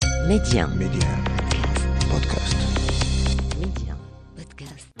Média بودكاست. Média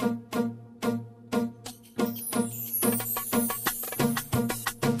Podcast.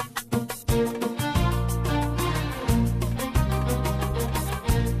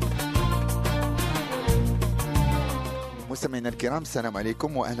 مستمعينا الكرام، السلام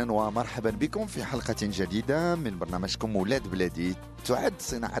عليكم واهلا ومرحبا بكم في حلقه جديده من برنامجكم ولاد بلادي. تعد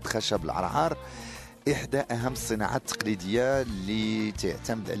صناعه خشب العرعار إحدى أهم الصناعات التقليدية اللي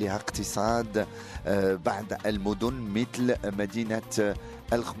تعتمد عليها اقتصاد بعض المدن مثل مدينة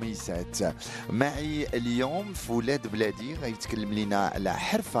الخميسات. معي اليوم في ولاد بلادي غيتكلم لنا على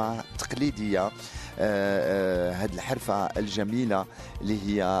حرفة تقليدية، هذه الحرفة الجميلة اللي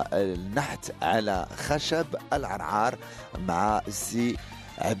هي النحت على خشب العرعار مع سي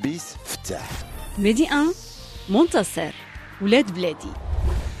عبيس فتاح. ميدي 1 منتصر ولاد بلادي.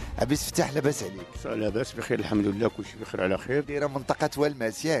 عبيس فتاح، لاباس عليك؟ لاباس بخير الحمد لله، كل شيء بخير على خير. دايره منطقه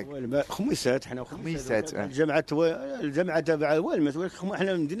والماس ياك؟ خميسات، حنا خميسات. الجامعه تبع والماس، ولكن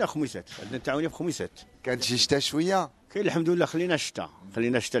حنا مدينه خميسات، عندنا التعاونيه في خميسات. كانت شي شتا شويه؟ كاين الحمد لله، خلينا الشتاء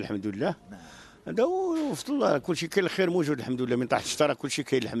الحمد لله. هذا وفضل الله، كل شيء كاين، الخير موجود الحمد لله. من تحت الشجره كل شيء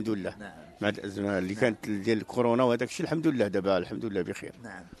كاين الحمد لله. مع الازمه اللي كانت ديال الكورونا وهذاك الشيء الحمد لله دابا الحمد لله بخير.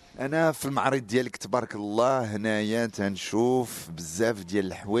 نعم. انا في المعرض ديالك تبارك الله هنايا تنشوف بزاف ديال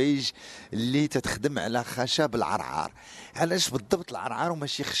الحوايج اللي تتخدم على خشب العرعار. علاش بالضبط العرعار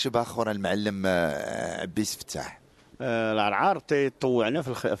وماشي خشب اخر المعلم عبيس فتاح؟ العرعار تيطوعنا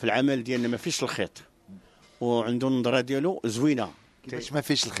في العمل ديالنا، ما فيش الخيط وعنده النظره ديالو زوينه. كيفاش ما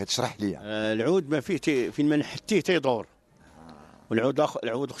فيش الخيط؟ شرح لي. العود ما فيه فين ما نحتيه تيدور،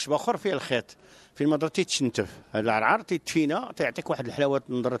 والعود خشب اخر فيه الخيط، فين ما درتي تشنتف. هذا العرعار تيتفينا، تيعطيك واحد الحلاوه،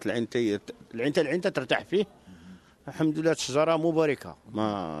 نظره العين ترتاح فيه. الحمد لله الشجره مباركه، ما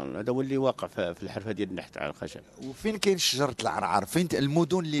هذا هو اللي واقع في الحرفه ديال النحت على الخشب. وفين كاين شجره العرعار؟ فين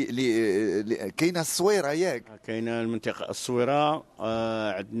المدن اللي كاينه؟ الصويره ياك؟ كاينه المنطقه الصويره،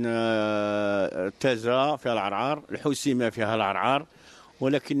 عندنا تازه فيها العرعار، الحسيمه فيها العرعار،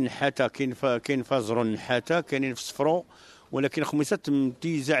 ولكن نحاته كاين فازرون نحاته، كاينين في صفرو، ولكن خميسات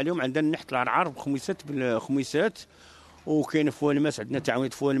ممتازه عليهم. عندنا النحت العرعار بخميسات وكاين في والماس، عندنا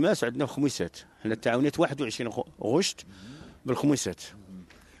تعاونيات في والماس، عندنا في خميسات. حنا التعاونيات 21 غشت بالخميسات.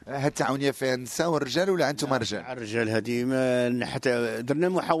 هاد التعاونيه فيها النساء والرجال ولا انتم رجال؟ الرجال. هذه حتى درنا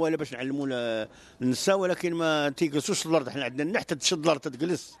محاوله باش نعلموا النساء، ولكن ما تيجلسوش الارض. حنا عندنا النحت تشد الارض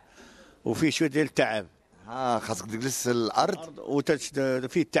تجلس، وفيه شويه ديال التعب. خاصك تجلس الارض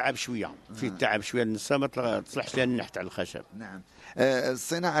فيه التعب شويه. النساء ما تصلحش لها النحت على الخشب. نعم.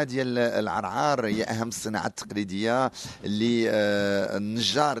 الصناعه ديال العرعار هي اهم الصناعات التقليديه اللي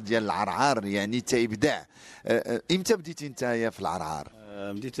النجار ديال العرعار يعني تيبدع. امتى بديتي نتايا في العرعار؟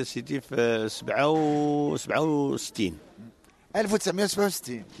 بديت سيدي في 67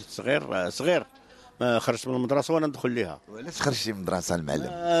 1967. صغير ما خرجت من المدرسه وانا ندخل ليها. وعلاش خرجتي من المدرسه المعلم؟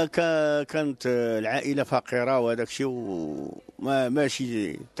 كانت العائله فقيره وهذاك الشيء، وما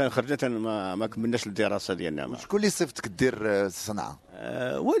ماشي خرجنا ما كملناش الدراسه ديالنا. شكون اللي صيفطك دير الصنعه؟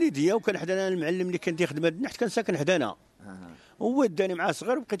 والديا، وكان حدانا المعلم اللي كان تيخدم هذا النحت، كان ساكن حدانا. هو داني معاه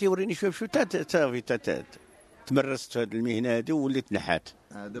صغير، وبقيت يوريني شويه بشويه تمرست في هذه المهنه هذه ووليت نحات.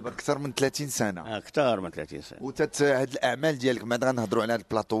 دابا اكثر من 30 سنه. اكثر من 30 سنه. هاد الاعمال ديالك بعد غنهضروا على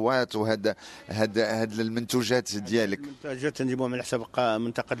البلاطوات وهاد المنتوجات ديالك. المنتوجات تنجيبوها على حسب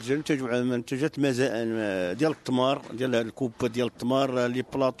منطقه الجنوب، تنجيبوا منتوجات ديال التمر، ديال الكوب ديال التمر، لي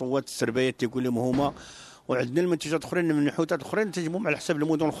بلاطوات السربايات تيقول لهم هما. وعندنا المنتوجات اخرين من النحوتات اخرين تنجيبوهم على حسب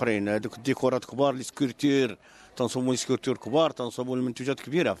المدن الاخرين. هذوك الديكورات كبار، لي سكورتير تنصوبوا، لي سكورتير كبار تنصوبوا المنتوجات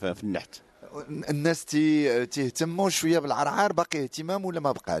كبيره في النحت. الناس تهتموا شويه بالعرعار، باقي اهتمام ولا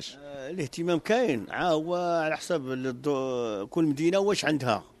ما بقاش؟ الاهتمام كاين، هو على حسب كل مدينه واش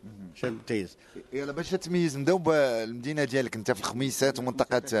عندها شنو تميز. يلا باش تميز، نبداو بالمدينه ديالك انت في الخميسات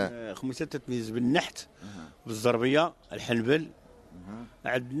ومنطقه خميسات. تتميز بالنحت، بالزربيه، الحنبل.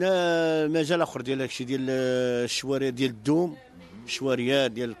 عندنا مجال اخر ديال داكشي ديال الشوارع ديال الدوم،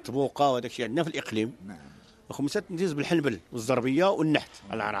 الشواريات ديال الطبوقه وهذاك الشيء عندنا في الاقليم. خميسات تميز بالحنبل والزربيه والنحت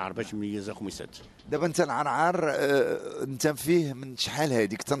على العرعار باش مميزه خميسات. دابا انت العرعار انت فيه من شحال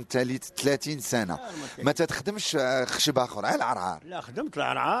هذيك؟ تنتالي 30 سنه ما تخدمش خشب اخر على العرعار؟ لا، خدمت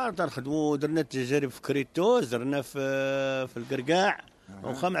العرعار، تنخدموا، درنا تجارب في كريتوس، درنا في القرقاع.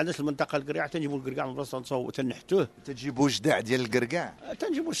 واخا ما عندناش المنطقه القرقاع، تنجيبوا القرقاع من بلاصه تنحتوه. تجيبوا جداع ديال القرقاع؟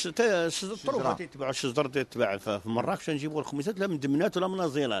 تنجيبوا الشجر تيتباع الشجر تيتباع في مراكش. تنجيبوا الخميسات لا من دمنات ولا من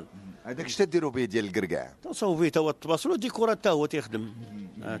زيلان. هذاك اش تديروا به ديال القرقاع؟ تنصاوبوا فيه تا هو التباصل وديكورات تا هو تيخدم.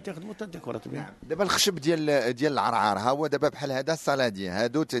 تخدموا تديكورات بها. دابا الخشب ديال العرعار، ها هو دابا بحال هذا الصلادي،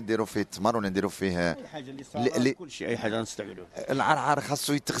 هادو تديروا فيه التمر ولا نديروا فيه اي حاجه اللي صار كل شيء، اي حاجه نستعملوه. العرعار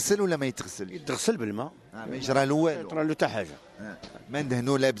خاصو يتغسل ولا ما يتغسل؟ يتغسل بالماء، ما يجرى له والو، يطرى له حتى حاجه. ما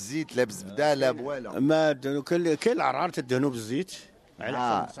ندهنوا لا بزيت لا بزبده لا بوالو. ما دهنوا، كاين العرعار تدهنوا بالزيت على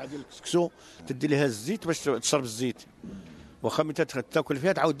حسب الساعه ديال الكسكسو، تدي لها الزيت باش تشرب الزيت، واخا متى تاكل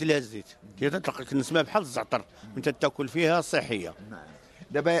فيها تعاود دير لها الزيت، تلقى نسمها بحال الزعتر متى تاكل فيها صحيه.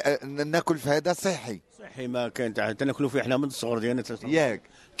 دابا ناكل في هذا صحي ما كاين تناكلوا فيه حنا من الصغر ديالنا ياك.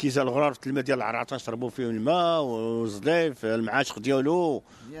 كيسه الغرار في الماء ديال العرعار تنشربوا فيه الماء والزليف المعاشق ديالو،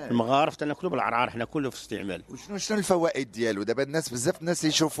 المغارف تناكلوا بالعرعار حنا كله في الاستعمال. شنو الفوائد ديالو؟ دابا بزاف الناس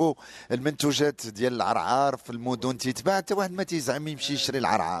يشوفوا المنتوجات ديال العرعار في المدن تيتباع، حتى واحد ما تيزعم يمشي يشري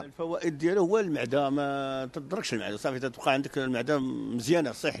العرعار. الفوائد ديالو هو المعده، ما تضركش المعده، صافي تبقى عندك المعده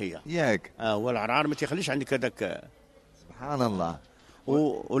مزيانه صحيه ياك. هو العرعار ما تيخليش عندك هذاك. سبحان الله.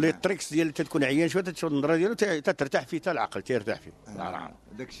 ولي تريكس ديال تكون عيان شويه تشوف النظره ديالو ترتاح فيه، حتى العقل تيرتاح فيه العرعار.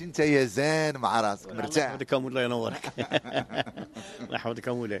 داكشي انت يا زان مع راسك مرتاح. الله يحفظك الله ينورك. الله يحفظك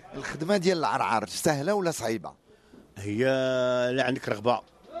مولاي. الخدمه ديال العرعار سهله ولا صعيبه؟ هي لا عندك رغبه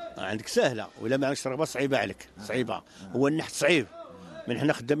عندك سهله، ولا ما عندكش رغبه صعيبه عليك. صعيبه هو النحت صعيب، من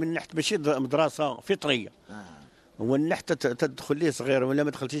حنا خدامين النحت ماشي مدرسه فطريه. هو النحت تدخل ليه صغير ولا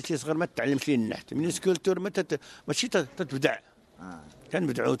ما دخلتيش ليه صغير ما تتعلمش ليه النحت. من السكولتور ماشي تتبدع،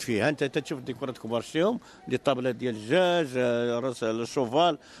 كنبدعوت فيها. انت تشوف الديكورات كبار شتيهم، دي الطابله ديال الدجاج، راس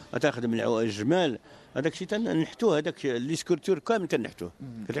الشوفال، تاخذ من الجمال، هذاك الشيء تنحتوه، هذاك لي سكولتور كامل تنحتوه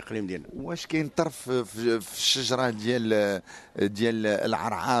في الاقليم ديالنا. واش كاين طرف في الشجره ديال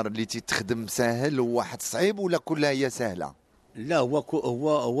العرعار اللي تيتخدم ساهل وواحد صعيب، ولا كلها هي سهله؟ لا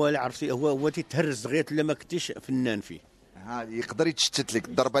هو عرفتي هو تيتهرس غير الا ما كنتيش فنان فيه. يقدر يتشتت لك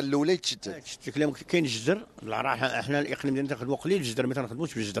الضربه الاولى يتشتت لك. كاين الجدر العرعار، احنا الاقليم ديالنا تاخذوا قليل الجدر، ما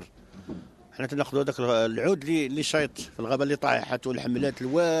تنخدموش بالجدر. حنا تناخذوا هذاك العود اللي شايط في الغابه اللي طايحت ولا حملات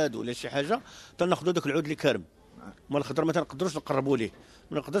الواد ولا شي حاجه، تناخذوا ذاك العود اللي كارم. ما الخضر ما تنقدروش نقربوا ليه،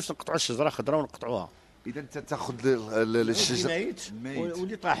 ما نقدرش نقطعوا الشجره خضراء ونقطعوها. اذا انت تاخذ الشجر ميت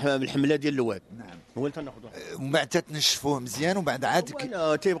واللي طاح بالحمله ديال الواد، هو اللي تناخذوه ومن بعد تنشفوه مزيان، ومن بعد عاد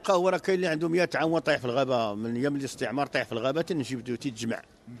تيبقى هو. راه كاين اللي عنده 100 عام طايح في الغابه من ايام الاستعمار، طايح في الغابه تنجبدو تيتجمع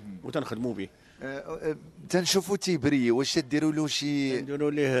وتنخدموا به. تنشوفوا تيبري. واش تديروا له شي؟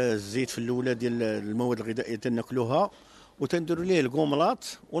 نديروا ليه الزيت في الاولى ديال المواد الغذائيه تناكلوها، وتنديروا ليه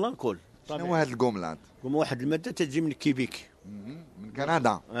الكوملاط والانكول. شنو هو هذا الكوملاط؟ هما واحد الماده تجي من كيبيك من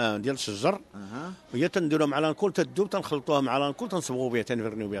كندا، ديال الشجر. وهي تنديروها مع الانكول تذوب، تنخلطوها مع الانكول تنصبغوا بها،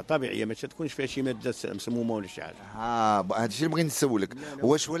 تنفرنيو بها طبيعيه، ما تكونش فيها شي ماده مسمومه ولا شي حاجه. هذا الشيء اللي بغيت نسولك،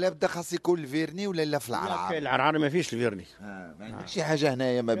 واش ولا بدا خاص يكون الفيرني ولا لا في العرعار؟ كاين العرعار ما فيهش الفيرني. ما عندك شي حاجه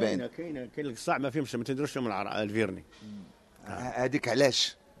هنايا ما باين؟ كاين القصاع ما فيهمش، ما تنديروش لهم الفيرني. هذيك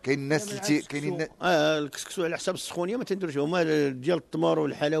علاش؟ كاين الناس اللي كاينين الكسكسو على حساب السخونيه ما تنديروش، هما ديال التمر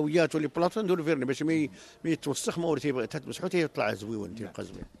والحلويات واللي بلاطو نديروا فيرني باش ما يتوسخ، ما تيبغي تمسحو تيطلع زويون، تيبقى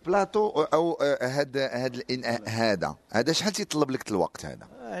زوين. بلاطو او هذا الاناء هذا شحال تيطلب لك الوقت هذا؟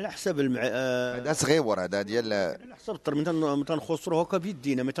 على حساب هذا صغيور، هذا ديال على حساب الطر. ما تنخسروه هكا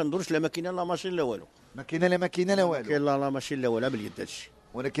بيدينا، ما تندورش لا ماكينه لا ماشين لا والو. ماكينه لا والو. كاين لا ماشين لا والو باليد هادشي.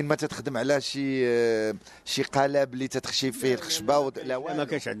 ولكن ما تتخدم على شي قالب اللي تتخشي فيه الخشبه لا ما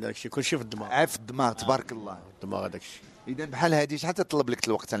كاينش عندنا داكشي، كلشي في الدماغ. في الدماغ تبارك الله. الدماغ هذاك الشيء. اذا بحال هذه شحال تطلب لك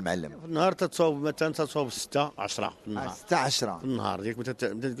الوقت المعلم؟ في النهار تتصاوب مثلا 6 10 في النهار. 6 10 في النهار ديك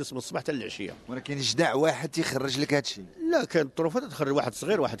تجلس من الصباح حتى العشيه. ولكن جدع واحد تيخرج لك هذا الشيء؟ لا كاين الطرفات تخرج واحد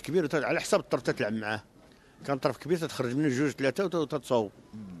صغير واحد كبير، على حساب الطرف تتلعب معاه. كان طرف كبير تتخرج منه 2 3 وتتصاوب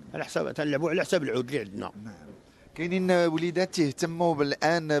على حساب، تنلعبوا على حساب العود اللي عندنا. كاينين وليدات تهتموا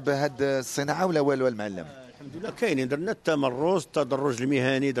الان بهذه الصناعه ولا والو المعلم؟ الحمد لله كاينين. درنا التمرس، التدرج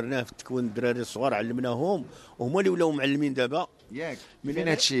المهني درناه في التكوين، الدراري الصغار علمناهم وهما اللي ولاو معلمين دابا. ياك فين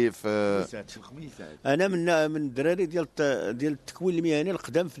هذا الشيء؟ في الخميسات. انا من الدراري ديال التكوين المهني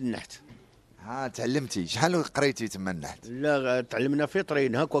القدام في النحت. تعلمتي شحال قريتي تما النحت؟ لا تعلمنا في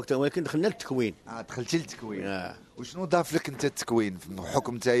طرين هكا، ولكن دخلنا للتكوين. دخلتي للتكوين. وشنو ضاف لك انت التكوين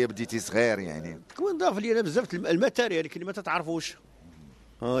بحكم نتايا بديتي صغير يعني؟ التكوين ضاف لي انا بزاف الماتيريال اللي ما تتعرفوش.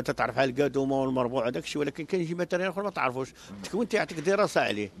 تتعرف على القادومه والمربوع هذاك الشيء، ولكن كاين شي ماتيريال اخر ما تعرفوش. التكوين تيعطيك دراسه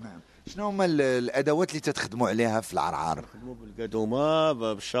عليه. شنو هما الادوات اللي تتخدموا عليها في العرعار؟ نخدموا بالقادومه،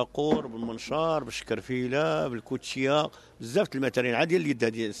 بالشاقور، بالمنشار، بالشكرفيله، بالكوتشيه، بزاف الماتيريال عادي اليد،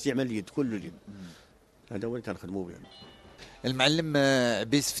 هذه استعمال اليد كله اليد. هذا هو اللي تنخدموا به. المعلم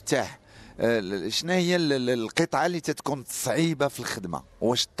عبيس فتاح، شنو هي القطعه اللي تتكون صعيبه في الخدمه؟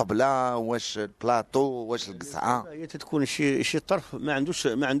 واش الطبله، واش البلاطو، واش القصعه؟ هي تتكون شي طرف ما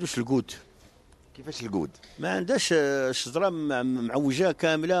عندوش القود، كيفاش القود؟ ما عندهاش شجره معوجه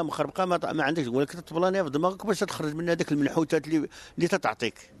كامله مخربقه، ما عندكش، ولكن تبلانيها في دماغك باش تخرج من هذاك المنحوتات اللي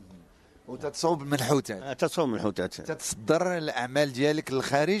تتعطيك وتتصوب المنحوتات. تصوب المنحوتات. تتصدر الاعمال ديالك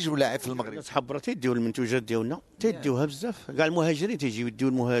للخارج ولا في المغرب؟ اصحاب برا تيديو المنتوجات ديالنا، تيديوها بزاف، كاع المهاجرين تيجيو يديو،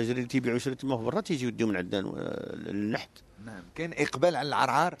 المهاجرين اللي تيبيعوا شريط تما في برا تيجيو يديو من عندنا النحت. نعم. كاين اقبال على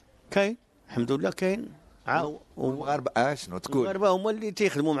العرعار؟ كاين الحمد لله كاين. والمغاربه شنو تقول؟ المغاربه هما اللي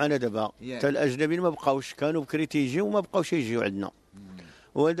تيخدموا معنا دابا، حتى الاجنبيين ما بقاوش، كانوا بكري تيجيو وما بقاوش يجيو عندنا.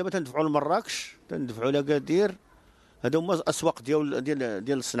 ودابا تندفعوا لمراكش، تندفعوا لاكادير، هذا هما الاسواق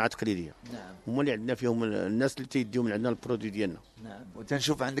ديال الصناعه التقليديه. نعم. هما اللي عندنا فيهم الناس اللي تيديو من عندنا البرودوي ديالنا. نعم.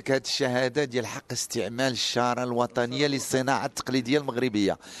 وتنشوف عندك هذه الشهاده ديال حق استعمال الشاره الوطنيه للصناعه التقليديه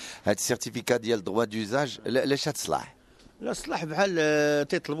المغربيه، هذا السيرتيفيكا ديال دغوا دوزاج، علاش تصلح؟ لا صلاح بحال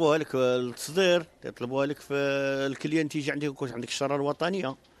تيطلبوها لك التصدير، تيطلبوها لك في الكليان تيجي عندك يكون عندك الشاره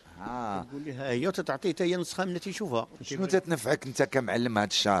الوطنيه. تقول لي ها هي وتتعطيه حتى هي نسخه منها تيشوفها. شنو تتنفعك انت كمعلم هذه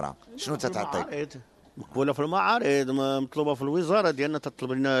الشاره؟ شنو تتعطيك؟ مقبوله في المعارض، مطلوبه في الوزاره ديالنا،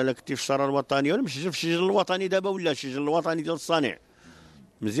 تطلب لنا لك في الشاره الوطنيه ولا مسجل في السجل الوطني دابا، ولا السجل الوطني ديال الصانع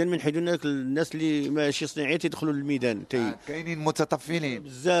مزيان من حيث الناس اللي ماشي صناعيه تيدخلوا للميدان. كاينين متطفلين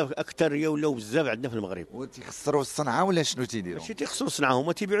بزاف اكثر ولاو بزاف عندنا في المغرب. وتيخسروا الصنعه ولا شنو تيديروا؟ ماشي تيخسروا الصنعه،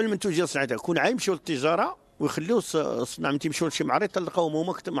 هما تيبيعوا المنتوج ديال الصنعه، كون يمشيو للتجاره ويخليو الصناع، من تيمشيو لشي معرض تلقاوهم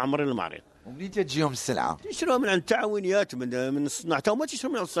هما معمرين المعرض. ومنين تجيهم السلعه؟ تيشروها من عند التعاونيات، من الصناع، حتى هما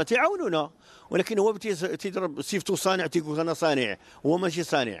تيشروا من عند الصناع تيعاونونا، ولكن هو تيضرب سيفتو صانع، تيقول انا صانع، هو ماشي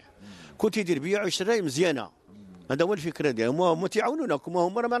صانع. كون تيدير بيع وشراي مزيانه، هذا هو الفكره ديالهم، هما تيعاونونا،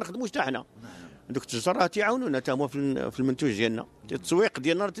 هما ما نخدموش حتى حنا. دوك التجار تيعاونونا حتى هما في المنتوج ديالنا، التسويق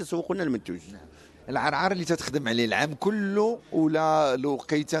ديالنا تيسوقوا لنا المنتوج. العرعار اللي تتخدم عليه العام كله ولا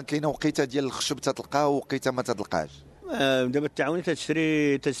الوقيته؟ كاينه وقيته ديال الخشب تتلقاه ووقيته ما تتلقاش؟ دابا التعاوني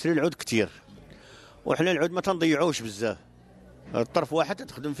تشري العود كثير، وحنا العود ما تنضيعوش بزاف. الطرف واحد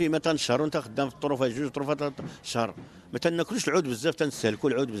تخدم فيه مثلا شهر، وانت خدام في الطرفات جوج طرفات شهر، ما تناكلوش العود بزاف، تنستهلكوا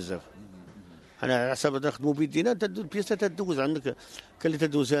العود بزاف. حنا على حسب نخدموا بيدينا، البياسه تدوز عندك، كاين اللي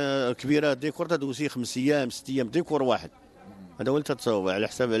تدوز كبيره ديكور تدوز 5 ايام 6 ايام ديكور واحد، هذا هو اللي تتصاوب على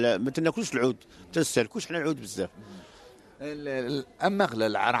حساب. ما تناكلوش العود، ما تنستهلكوش حنا العود بزاف. اما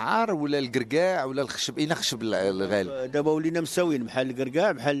العرعار ولا القرقاع ولا الخشب، اين خشب الغالي؟ دابا ولينا مساويين، بحال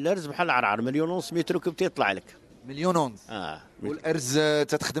القرقاع بحال الارز بحال العرعار، 1.5 متر كيف تيطلع لك. 1.5 مليون. والارز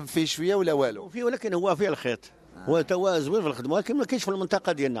تتخدم فيه شويه ولا والو؟ فيه، ولكن هو فيه الخيط، هو توازن في الخدمه، ولكن ما كاينش في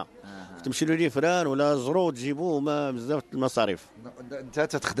المنطقه ديالنا. تمشي له فران ولا زرو تجيبوه، ما بزاف المصاريف. انت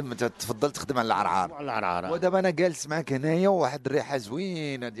تفضل تخدم على العرعار؟ على العرعار. ودابا انا جالس معك هنايا وواحد الريحه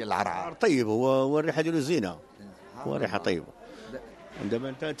زوينه ديال العرعار. طيب، هو الريحه ديالو زينه، هو ريحه طيبه. دابا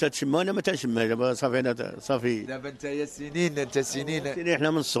انت تشمها، انا ما تنشمها دابا، صافي انا صافي. دابا انت يا سنين، انت سنين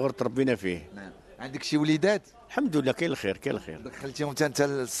احنا من الصغر تربينا فيه. نعم. عندك شي وليدات؟ الحمد لله، كاين الخير كاين الخير. دخلتيهم انت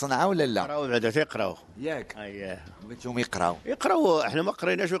الصنعه ولا لا؟ يقراو بعدا، تيقراو ياك؟ اييه، بغيتهم يقراو. احنا ما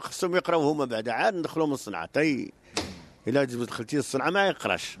قريناش، خصهم يقراو هما بعدا، عاد ندخلوهم الصنعه. الا دخلتي الصنعه ما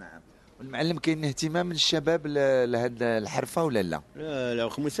يقراش. نعم. والمعلم كاين اهتمام من الشباب لهذه الحرفه ولا لا؟ لا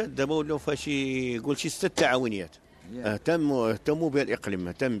خميسات دابا ولاو فاش يقول شي 6 تعاونيات اهتموا بها الاقليم،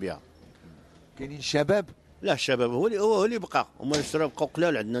 اهتم بها. كاينين شباب؟ لا الشباب هو اللي بقى، هما الشباب بقاو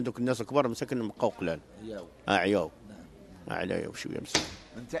قلال عندنا، دوك الناس الكبار مساكن بقاو قلال. عياو. عياو شويه مسكين.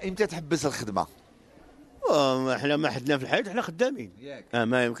 انت امتى تحبس الخدمه؟ احنا ما حدنا في الحياه، احنا خدامين.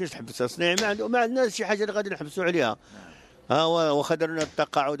 ما يمكنش تحبس الصناعي، ما عندناش شي حاجه اللي غادي نحبسوا عليها. واخا داروا لنا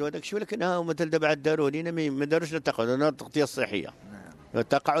التقاعد وهذاك الشيء، ولكن هما دابا عاد داروا لينا، ما داروش التقاعد، لنا التغطيه الصحيه.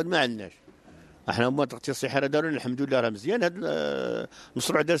 التقاعد ما عندناش، احنا هما التغطيه الصحيه داروا لنا الحمد لله، راه مزيان هذا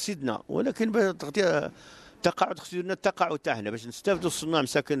المشروع دار سيدنا، ولكن التغطيه التقاعد خصو لنا التقاعد تاعنا باش نستافدوا الصناع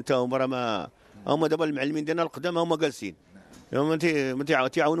مساكن تاهم، راه ما هما دابا المعلمين ديالنا القدام هما جالسين، هما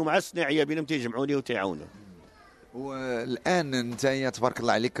تيعاونوا مع الصناعيه بينهم، تيجمعوا ليه وتيعاونوا. والان انت تبارك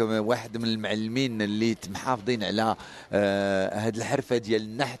الله عليك واحد من المعلمين اللي محافظين على هذه الحرفه ديال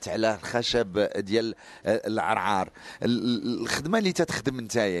النحت على الخشب ديال العرعار. الخدمه اللي تتخدم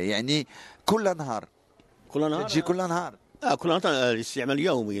انت يعني كل نهار تجي كل نهار؟ كل نهار الاستعمال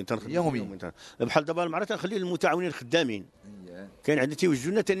يومي، يومي. بحال دابا المرات تنخلي المتعاونين الخدامين، كاين عندنا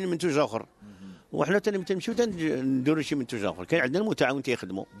تيوجدوا لنا ثاني منتوج اخر، وحنا تنمشيو نديروا شي منتوج اخر، كاين عندنا المتعاون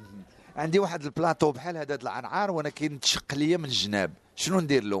تيخدموا. عندي واحد البلاطو بحال هذا العرعار، وانا كيتشق ليا من الجناب، شنو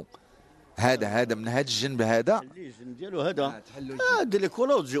ندير له؟ هذا من هذا الجنب، هذا الجنب ديالو هذا دير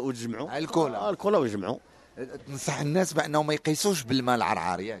الكولا وتجمعوا الكولا ويجمعوا. تنصح الناس بانهم ما يقيسوش بالماء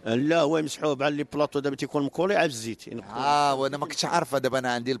العرعار ياك؟ لا هو يمسحوه بحال لي بلاطو دابا تيكون مكولي على الزيت وانا ما كنتش عارفه. دابا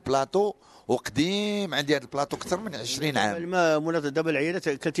انا عندي البلاطو وقديم، عندي هذا البلاطو اكثر من 20 عام. الماء مولانا دابا العيالات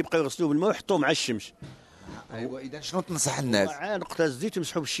كتبقاو يغسلوه بالماء ويحطوه مع الشمس. ايوا اذا شنو تنصح الناس؟ نقطه الزيت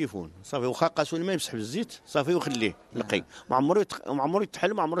يمسحوا بالشيفون صافي، واخا قاسوا الماء يمسح بالزيت صافي ويخليه نقي، ما عمره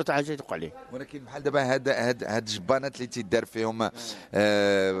يتحل، ما عمره حتى حاجه توقع عليه. ولكن بحال دابا هاد الجبانات اللي تيدار فيهم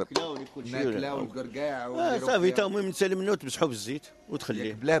الماكله والكركاع صافي تا المهم تسالي منه وتمسحوا بالزيت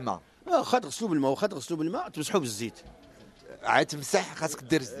وتخليه بلا ما. واخا تغسلوا بالماء، واخا تغسلوا بالماء تمسحوا بالزيت. عاد تمسح خاصك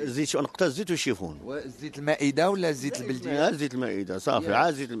دير زيت نقطه الزيت والشيفون. زيت المائده ولا زيت البلديه؟ زيت المائده صافي،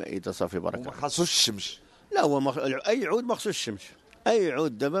 عاد زيت المائده صافي بركه. وما خاصوش الشمس. لا هو اي عود ما خصوش الشمس، اي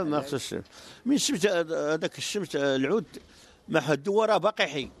عود دابا ما خصوش الشمس. من الشمس هذاك الشمس العود ما حدو وراه باقي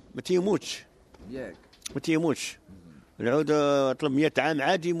حي، ما تيموتش ياك، ما تيموتش العود. طلب 100 عام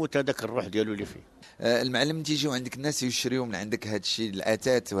عادي يموت هذاك الروح ديالو اللي فيه. المعلم تيجيو عندك الناس يشريو من عندك هذا الشيء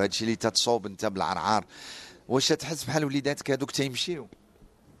الاثاث وهذا الشيء اللي تتصوب انت بالعرعار، واش تحس بحال وليداتك هذوك تيمشيو؟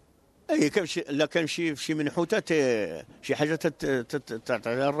 اي كنمشي، لا كنمشي في شي منحوتات شي حاجه تعطي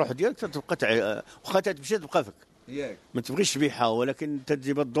الروح ديالك تبقى واخا تمشي تبقى فيك ياك، ما تبغيش تبيعها، ولكن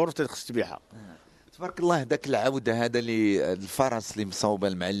تجيب الظروف تخص تبيعها. تبارك الله. ذاك العود هذا اللي الفرس اللي مصوبه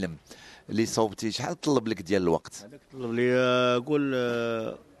المعلم اللي صوبتي، شحال طلب لك ديال الوقت؟ هذاك طلب لي قول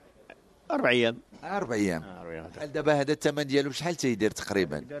 4 ايام. 4 ايام. دابا هذا الثمن ديالو شحال تيدير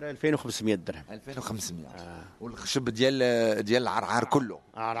تقريبا؟ دار 2500 درهم. 2500. والخشب ديال العرعار كله؟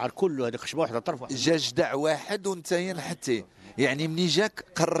 العرعار كله هذاك خشبه واحده طرف واحد. جا جدع واحد وانت نحتي، يعني مني جاك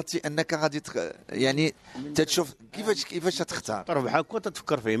قررتي انك غادي يعني تتشوف كيفاش تختار طرف بحال هكا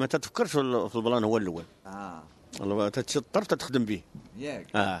تتفكر فيه، ما تتفكرش في البلان هو الاول. والله تتشطر تخدم به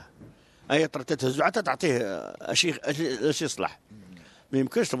ياك. اي طرف تتهزو عاد تعطيه اش يصلح. ما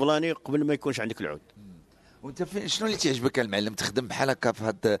يمكنش البلاني قبل ما يكونش عندك العود. وانت شنو اللي تعجبك المعلم تخدم بحال هكا في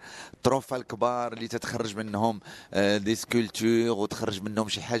هاد الطروفه الكبار اللي تتخرج منهم دي سكولتور وتخرج منهم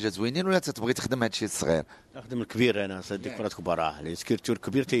شي حاجه زوينين، ولا تبغي تخدم هاد الشيء الصغير؟ نخدم الكبير انا صديق كرات كبار. لي سكولتور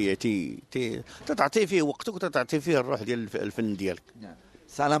كبير تي تتعطي فيه وقتك وتتعطي فيه الروح ديال الفن ديالك.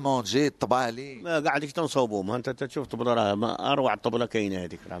 سالامونجي الطبالي ما قاعدك تنصوبهم. انت تشوف طبله راه ما اروع الطبله كاينه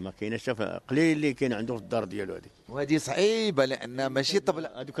هذيك، راه ما كايناش قليل اللي كاين عنده في الدار ديالو هذيك. وهذه صعيبه لان ماشي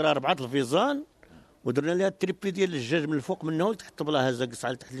طبله هذوك راه 4 الفيزان ودرنا لها التريبي ديال الدجاج من الفوق منه وتحت الطبله هازه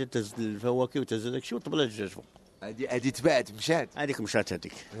قصعه تحت اللي تهز الفواكه وتهز داك الشيء والطبله الدجاج فوق. هذه تباعت مشات؟ هذيك مشات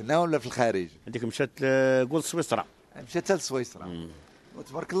هذيك هنا ولا في الخارج؟ هذيك مشات قول سويسرا. مشات لسويسرا.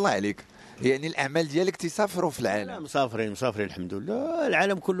 وتبارك الله عليك. يعني الاعمال ديالك تسافروا في العالم؟ لا مسافرين الحمد لله.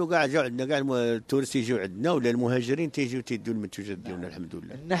 العالم كله كاع جاو عندنا، كاع التورست يجيو عندنا ولا المهاجرين تيجيو تيدوا المنتوجات ديالنا الحمد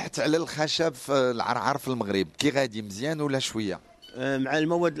لله. النحت على الخشب في العرعار في المغرب كي غادي مزيان ولا شويه؟ مع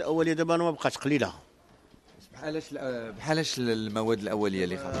المواد الاوليه دابا ما بقاتش قليله. بحالاش المواد الاوليه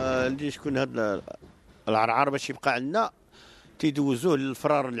اللي خاصها اللي شكون هذا العرعار باش يبقى عندنا تيدوزوه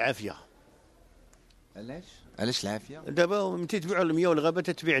للفرار العافيه. علاش العافيه؟ دابا ملي تتبيعوا المياه والغابه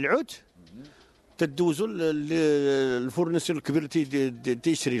تتبيع العود تدوزوا الفورنيسور الكبير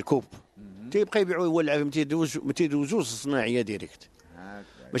تيشري الكوب تيبقى يبيعوا هو العافيه. ما تيدوزوش الصناعيه ديريكت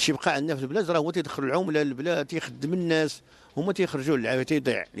باش يبقى عندنا في البلاد. راه هو تيدخل العمله للبلاد تيخدم الناس، هما تيخرجوا العافيه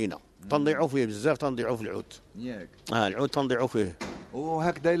تيضيع لينا. تنضيعوا فيه بزاف، تنضيعوا في العود ياك. العود تنضيعوا فيه.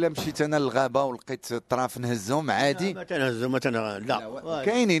 وهكذا الا مشيت انا للغابه ولقيت طراف نهزهم عادي؟ ما تنهزهم لا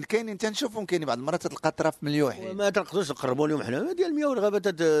كاينين تنشوفهم. كاين بعض المرات تلقى طراف مليوحين ما تنقدروش نقربوا لهم حنا ديال المياه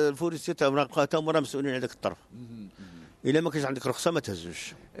والغابات. الفورستير هما مسؤولين على ذاك الطرف. الا ما كانش عندك رخصه ما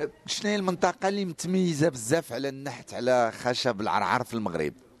تهزوش. شنو هي المنطقه اللي متميزه بزاف على النحت على خشب العرعار في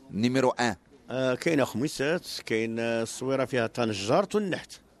المغرب؟ نيميرو 1 كاينه خميسات، كاين الصويره فيها تنجرت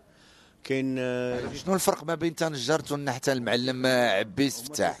والنحت. كاين شنو الفرق ما بين تنجرت والنحت المعلم عبيس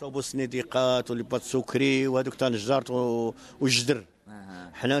فتاح؟ صوبوا السنيديقات والليبات سكري وهذوك تنجرت والجدر.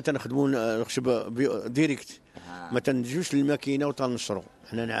 حنا تنخدموا الخشب ديريكت ما تنجوش للماكينه وتنشروا.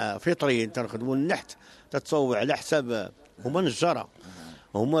 حنا فطريين تنخدموا النحت تتصوب على حساب هما نجاره.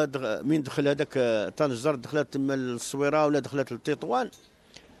 هما من دخل هذاك تنجر دخلت تما الصويره ولا دخلت للتطوان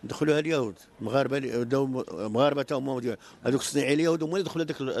دخلوها اليهود مغاربه هما هذوك الصناعي اليهود هما اللي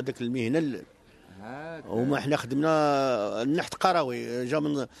دخلوا هذاك المهنه. هما حنا خدمنا النحت قروي جا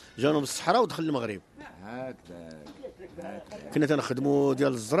من الصحراء ودخل المغرب. هكذا كنا تنخدموا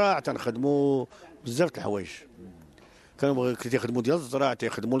ديال الزراع، تنخدموا بزاف د الحوايج. كانوا تيخدموا ديال الزراع،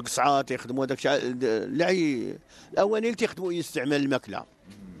 تيخدموا القصعه، تيخدموا داك الشيء الاواني اللي تيخدموا يستعمل الماكله.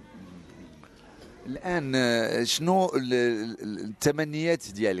 الان شنو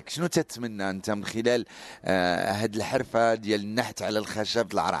التمنيات ديالك؟ شنو تتمنى انت من خلال هاد الحرفه ديال النحت على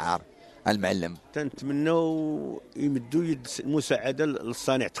الخشب العرعار؟ المعلم تنتمنوا يمدوا يد المساعده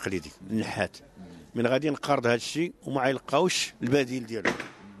للصانع التقليدي النحات، من غادي نقرض هذا الشيء وما يلقاوش البديل ديالو.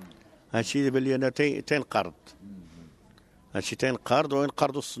 هذا الشيء اللي بان لي انا تينقرض، هذا الشيء تينقرض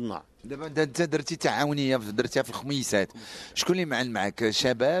وينقرضوا الصناع. دابا انت درتي تعاونيه درتيها في الخميسات، شكون اللي معن معك؟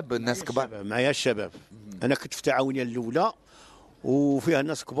 شباب الناس كبار؟ معايا الشباب. انا كنت في التعاونيه الاولى وفيها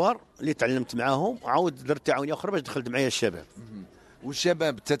الناس كبار اللي تعلمت معاهم، عاود درت تعاونيه اخرى باش دخلت معايا الشباب.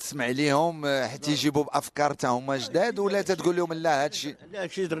 والشباب تسمع ليهم حتى يجيبوا بافكار تا هما جداد، ولا تتقول لهم لا هذا الشيء؟ لا،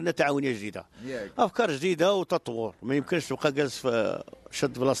 هادشي درنا تعاونيه جديده، افكار جديده وتطور، ما يمكنش تبقى جالس في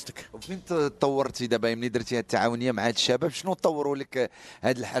شد بلاصتك. وفين تطورتي دابا ملي درتي هذه التعاونيه مع هاد الشباب؟ شنو طوروا لك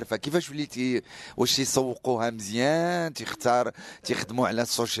هذه الحرفه؟ كيفاش وليتي؟ واش تيسوقوها مزيان، تيخدموا على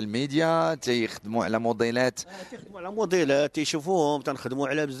السوشيال ميديا، تيخدموا على موديلات؟ تيخدموا على موديلات، تيشوفوهم، تنخدموا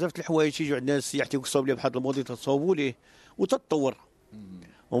على بزاف د الحوايج، تيجوا عندنا السياح تيوصلوا لي بواحد الموديل تصاوبوا ليه وتتطور.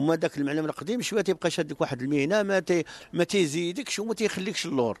 هما داك المعلم القديم شويه تيبقى شادك واحد المهنه ما تيزيدكش وما تيخليكش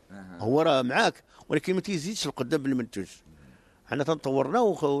اللور، هو راه معاك ولكن ما تيزيدش القدام بالمنتوج. حنا تنطورنا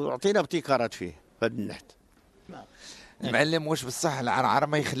وعطينا ابتكارات فيه في هذا النحت. المعلم واش بصح العرعر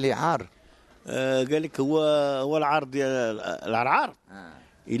ما يخلي عار؟ قال لك هو العار ديال العرعر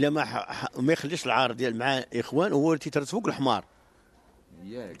الا ما يخليش العار ديال مع اخوان، هو اللي تيترس فوق الحمار.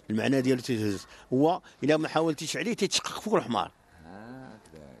 المعنى ديالو تيهز، هو الا ما حاولتيش عليه تيتشقق فوق الحمار.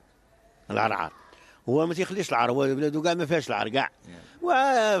 العرعر هو ما تيخليش العار، هو بلادو كاع ما فيهاش العار كاع،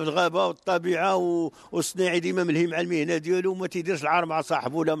 وفي الغابه والطبيعه والصناعي ديما ملهي مع المهنه ديالو، وما تيديرش العار مع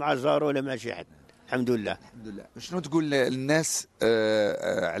صاحبه ولا مع جاره ولا مع شي حد. الحمد لله. الحمد لله. شنو تقول للناس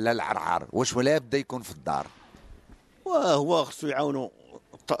على العرعر؟ واش ولا بدا يكون في الدار؟ وهو خصو يعاونوا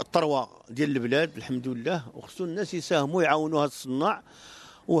الثروه ديال البلاد الحمد لله، وخصو الناس يساهموا يعاونوا هذا الصناع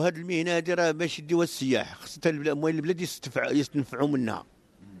وهذه المهنه هذه راه باش يديوها السياح، خصها اموال البلاد يستنفعوا منها.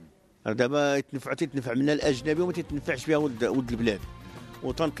 دابا تيتنفع منها الاجنبي وما تيتنفعش بها ولد البلاد،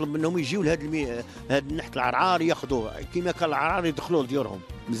 وتنطلب منهم يجيو لهذا هذا النحت العرعار ياخذوه كما كان العرعار يدخلوا لديورهم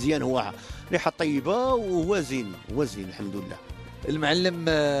مزيان. هو ريحه طيبه وهو زين، هو زين الحمد لله. المعلم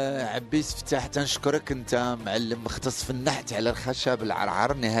عبيس فتاح، تنشكرك، انت معلم مختص في النحت على الخشب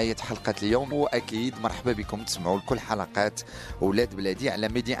العرعر. نهايه حلقه اليوم، واكيد مرحبا بكم تسمعوا لكل حلقات اولاد بلادي على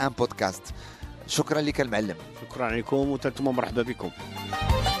ميدي ان بودكاست. شكرا لك المعلم. شكرا لكم وانتم مرحبا بكم.